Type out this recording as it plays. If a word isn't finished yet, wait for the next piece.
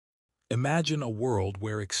Imagine a world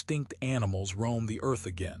where extinct animals roam the earth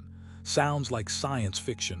again. Sounds like science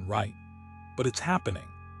fiction, right? But it's happening.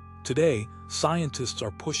 Today, scientists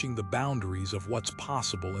are pushing the boundaries of what's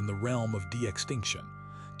possible in the realm of de-extinction.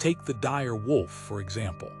 Take the dire wolf, for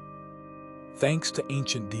example. Thanks to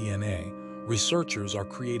ancient DNA, researchers are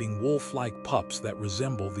creating wolf-like pups that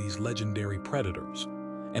resemble these legendary predators.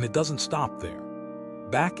 And it doesn't stop there.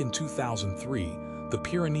 Back in 2003, the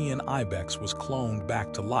Pyrenean ibex was cloned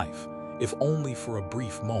back to life, if only for a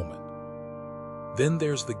brief moment. Then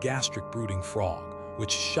there's the gastric brooding frog,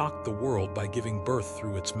 which shocked the world by giving birth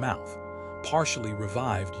through its mouth, partially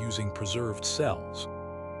revived using preserved cells.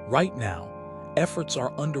 Right now, efforts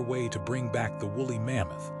are underway to bring back the woolly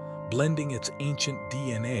mammoth, blending its ancient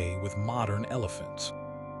DNA with modern elephants.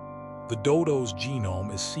 The dodo's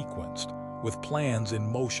genome is sequenced, with plans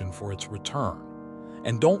in motion for its return.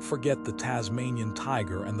 And don't forget the Tasmanian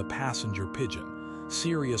tiger and the passenger pigeon.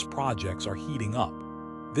 Serious projects are heating up.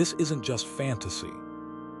 This isn't just fantasy.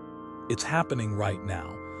 It's happening right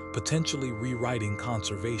now, potentially rewriting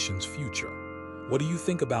conservation's future. What do you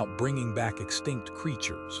think about bringing back extinct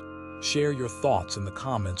creatures? Share your thoughts in the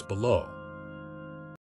comments below.